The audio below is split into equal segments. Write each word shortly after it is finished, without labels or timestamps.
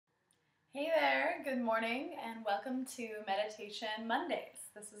Hey there, good morning, and welcome to Meditation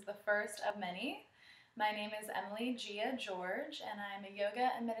Mondays. This is the first of many. My name is Divinely Gia George, and I'm a yoga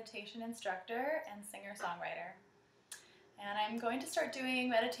and meditation instructor and singer-songwriter. And I'm going to start doing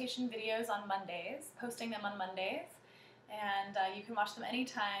meditation videos on Mondays, posting them on Mondays, and you can watch them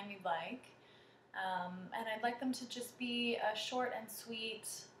anytime you'd like. And I'd like them to just be a short and sweet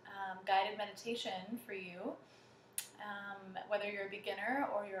guided meditation for you. Whether you're a beginner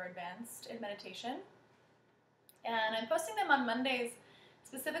or you're advanced in meditation. And I'm posting them on Mondays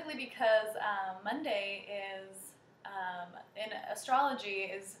specifically because Monday is, in astrology,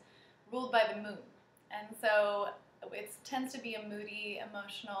 is ruled by the moon. And so it tends to be a moody,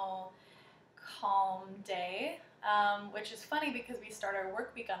 emotional, calm day, which is funny because we start our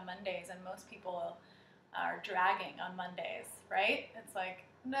work week on Mondays and most people are dragging on Mondays, right? It's like,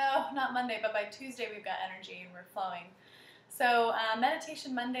 no, not Monday, but by Tuesday we've got energy and we're flowing. So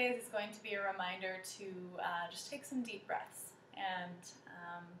Meditation Mondays is going to be a reminder to just take some deep breaths and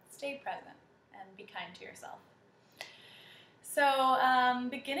stay present and be kind to yourself. So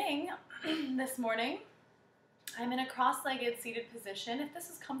beginning this morning, I'm in a cross-legged seated position. If this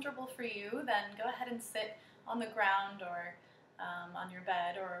is comfortable for you, then go ahead and sit on the ground or on your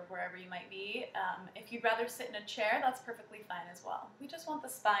bed or wherever you might be. If you'd rather sit in a chair, that's perfectly fine as well. We just want the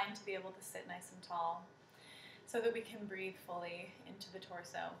spine to be able to sit nice and tall so that we can breathe fully into the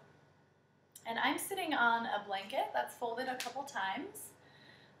torso. And I'm sitting on a blanket that's folded a couple times.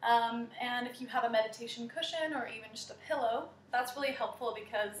 And if you have a meditation cushion or even just a pillow, that's really helpful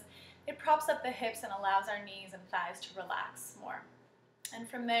because it props up the hips and allows our knees and thighs to relax more. And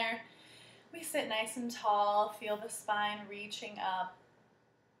from there, we sit nice and tall, feel the spine reaching up.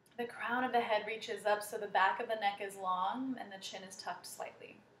 The crown of the head reaches up so the back of the neck is long and the chin is tucked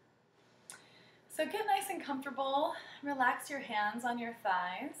slightly. So get nice and comfortable. Relax your hands on your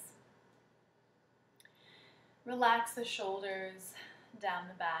thighs. Relax the shoulders down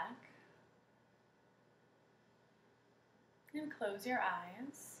the back. And close your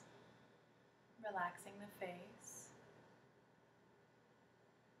eyes, relaxing the face.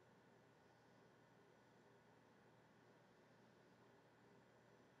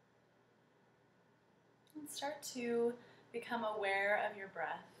 And start to become aware of your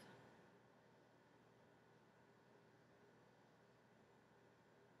breath.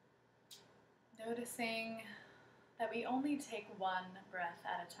 Noticing that we only take one breath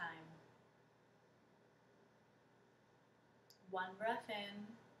at a time. One breath in,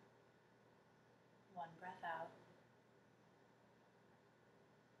 one breath out.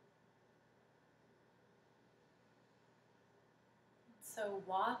 So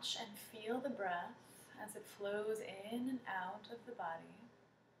watch and feel the breath as it flows in and out of the body.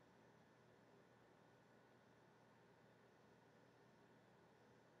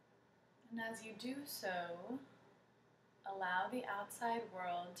 And as you do so, allow the outside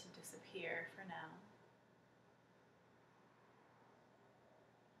world to disappear for now.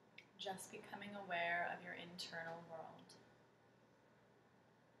 Just becoming aware of your internal world.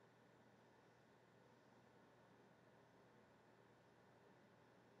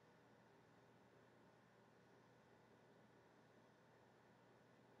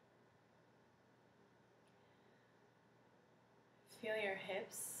 Feel your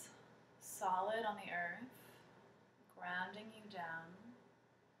hips solid on the earth, grounding you down,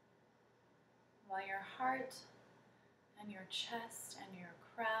 while your heart and your chest and your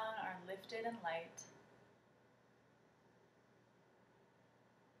crown are lifted and light.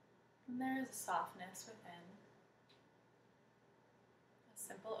 And there is a softness within, a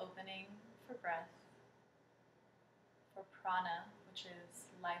simple opening for breath, for prana, which is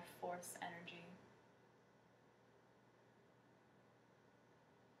life force energy.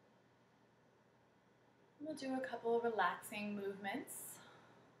 We'll do a couple of relaxing movements,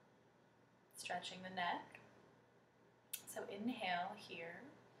 stretching the neck. So inhale here.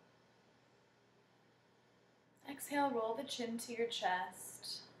 Exhale, roll the chin to your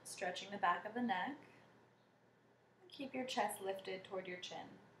chest, stretching the back of the neck. Keep your chest lifted toward your chin.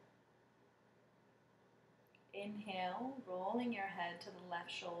 Inhale, rolling your head to the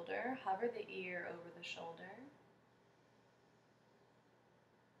left shoulder, hover the ear over the shoulder.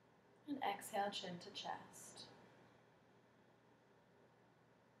 And exhale, chin to chest.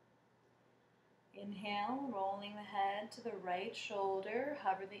 Inhale, rolling the head to the right shoulder,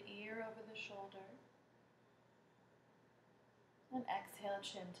 hover the ear over the shoulder. And exhale,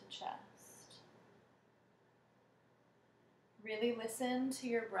 chin to chest. Really listen to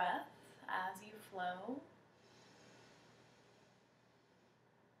your breath as you flow.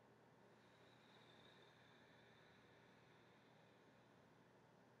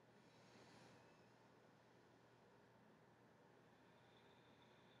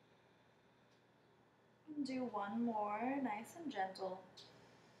 Do one more, nice and gentle.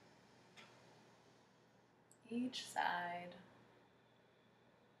 Each side.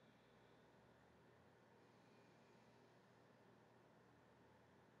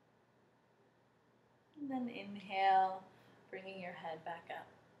 And then inhale, bringing your head back up.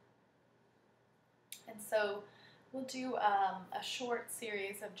 And so we'll do a short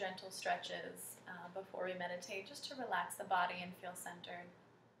series of gentle stretches before we meditate, just to relax the body and feel centered.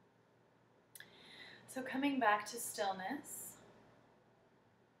 So coming back to stillness.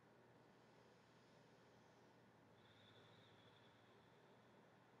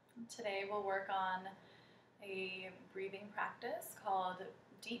 Today we'll work on a breathing practice called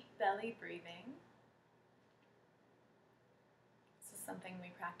deep belly breathing. This is something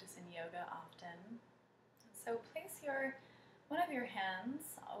we practice in yoga often. So place one of your hands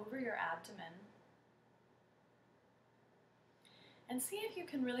over your abdomen and see if you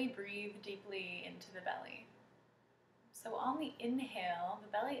can really breathe deeply into the belly. So on the inhale, the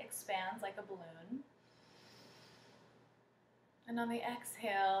belly expands like a balloon. And on the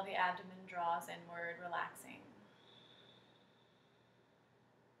exhale, the abdomen draws inward, relaxing.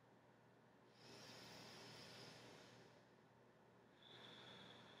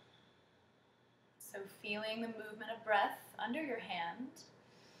 So feeling the movement of breath under your hand.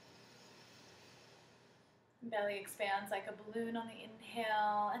 Belly expands like a balloon on the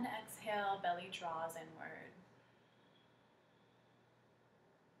inhale, and exhale, belly draws inward.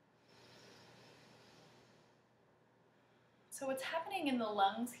 So what's happening in the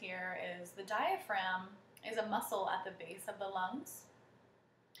lungs here is the diaphragm is a muscle at the base of the lungs.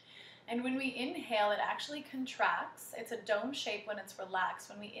 And when we inhale, it actually contracts. It's a dome shape when it's relaxed.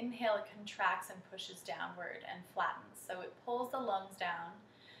 When we inhale, it contracts and pushes downward and flattens. So it pulls the lungs down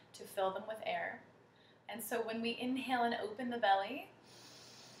to fill them with air. And so when we inhale and open the belly,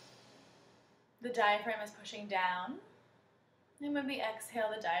 the diaphragm is pushing down. And when we exhale,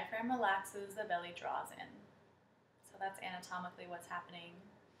 the diaphragm relaxes, the belly draws in. So that's anatomically what's happening.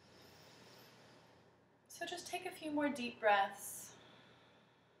 So just take a few more deep breaths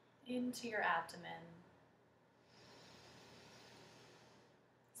into your abdomen.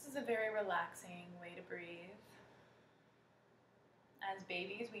 This is a very relaxing way to breathe. As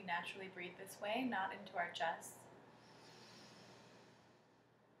babies, we naturally breathe this way, not into our chests.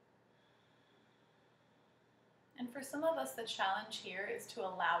 And for some of us, the challenge here is to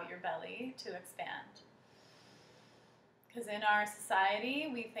allow your belly to expand. Because in our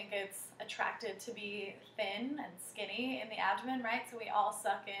society, we think it's attractive to be thin and skinny in the abdomen, right? So we all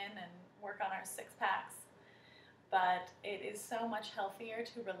suck in and work on our six packs. But it is so much healthier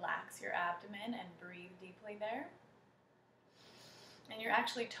to relax your abdomen and breathe deeply there. And you're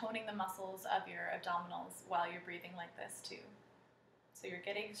actually toning the muscles of your abdominals while you're breathing like this too. So you're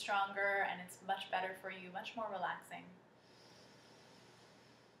getting stronger and it's much better for you, much more relaxing.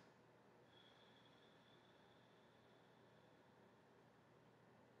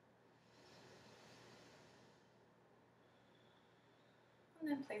 And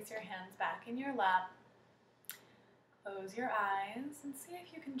then place your hands back in your lap. Close your eyes and see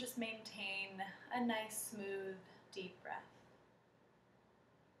if you can just maintain a nice, smooth, deep breath.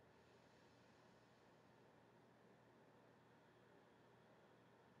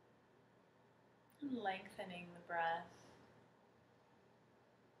 And lengthening the breath.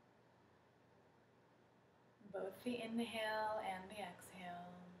 Both the inhale and the exhale.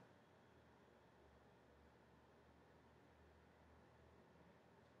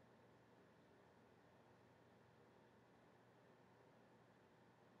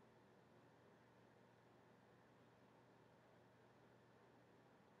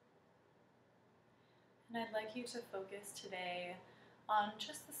 And I'd like you to focus today on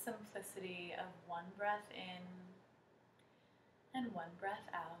just the simplicity of one breath in and one breath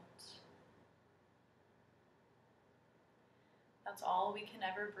out. That's all we can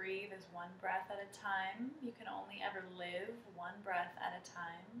ever breathe is one breath at a time. You can only ever live one breath at a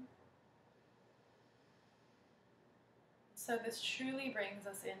time. So this truly brings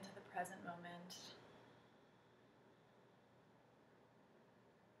us into the present moment.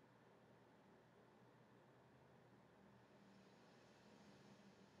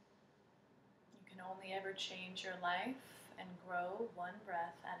 You can only ever change your life and grow one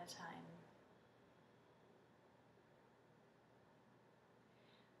breath at a time.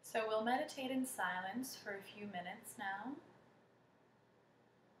 So we'll meditate in silence for a few minutes now.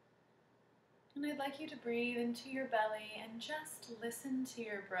 And I'd like you to breathe into your belly and just listen to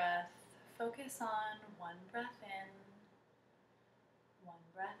your breath. Focus on one breath in, one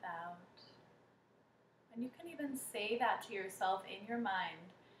breath out. And you can even say that to yourself in your mind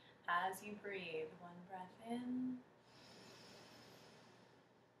as you breathe. One breath in,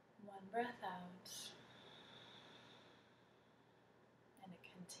 one breath out, and it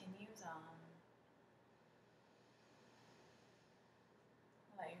continues on.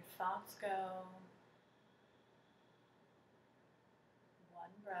 Let your thoughts go,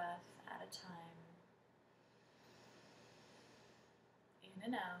 one breath at a time, in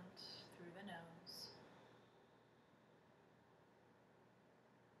and out through the nose.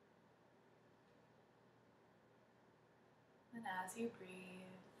 And as you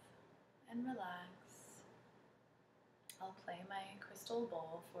breathe and relax, I'll play my crystal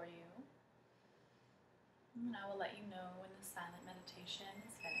bowl for you, and I will let you know when the silent meditation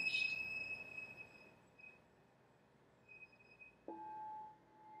is finished.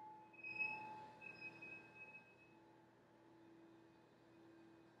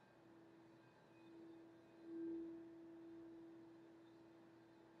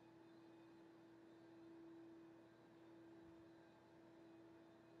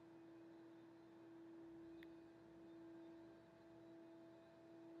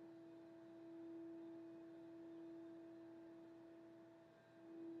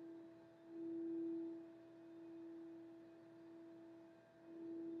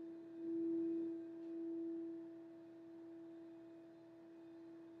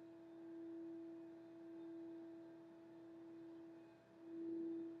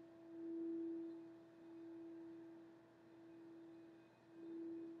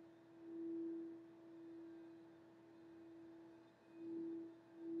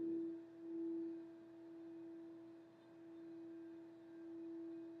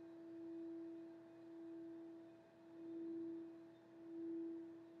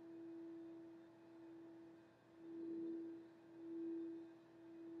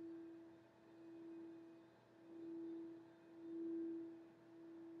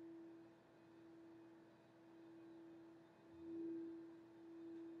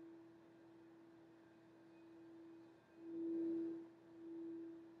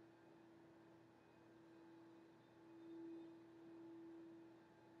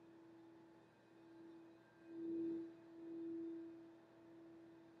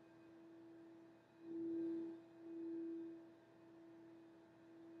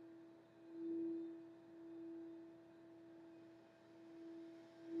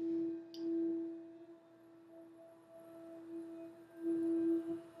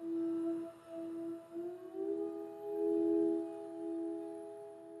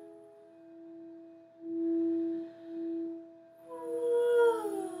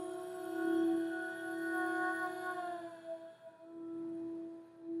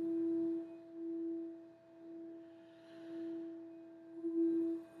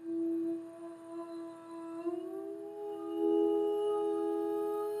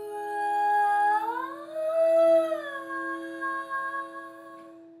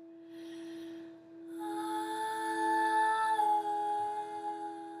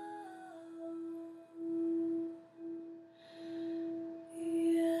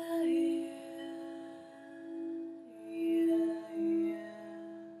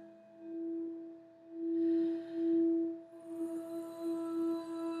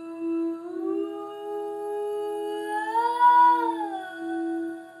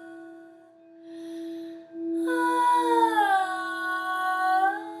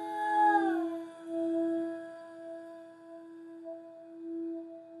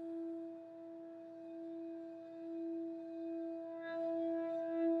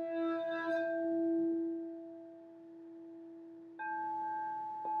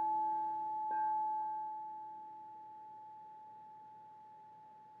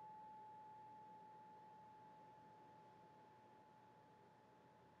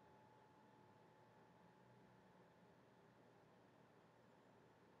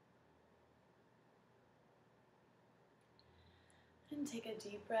 And take a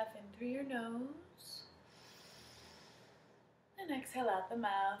deep breath in through your nose. And exhale out the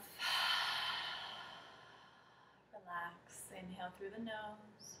mouth. Relax. Inhale through the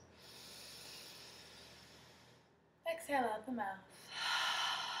nose. Exhale out the mouth.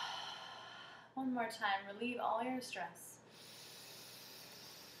 One more time. Relieve all your stress.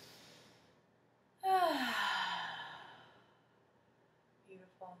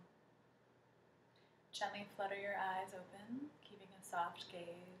 Beautiful. Gently flutter your eyes open, keeping a soft gaze.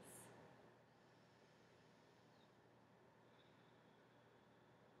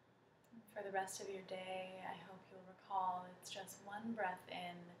 For the rest of your day, I hope you'll recall it's just one breath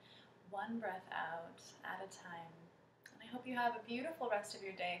in, one breath out at a time. And I hope you have a beautiful rest of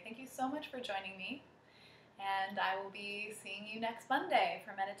your day. Thank you so much for joining me. And and I will be seeing you next Monday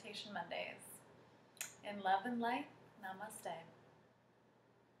for Meditation Mondays. In love and light, namaste.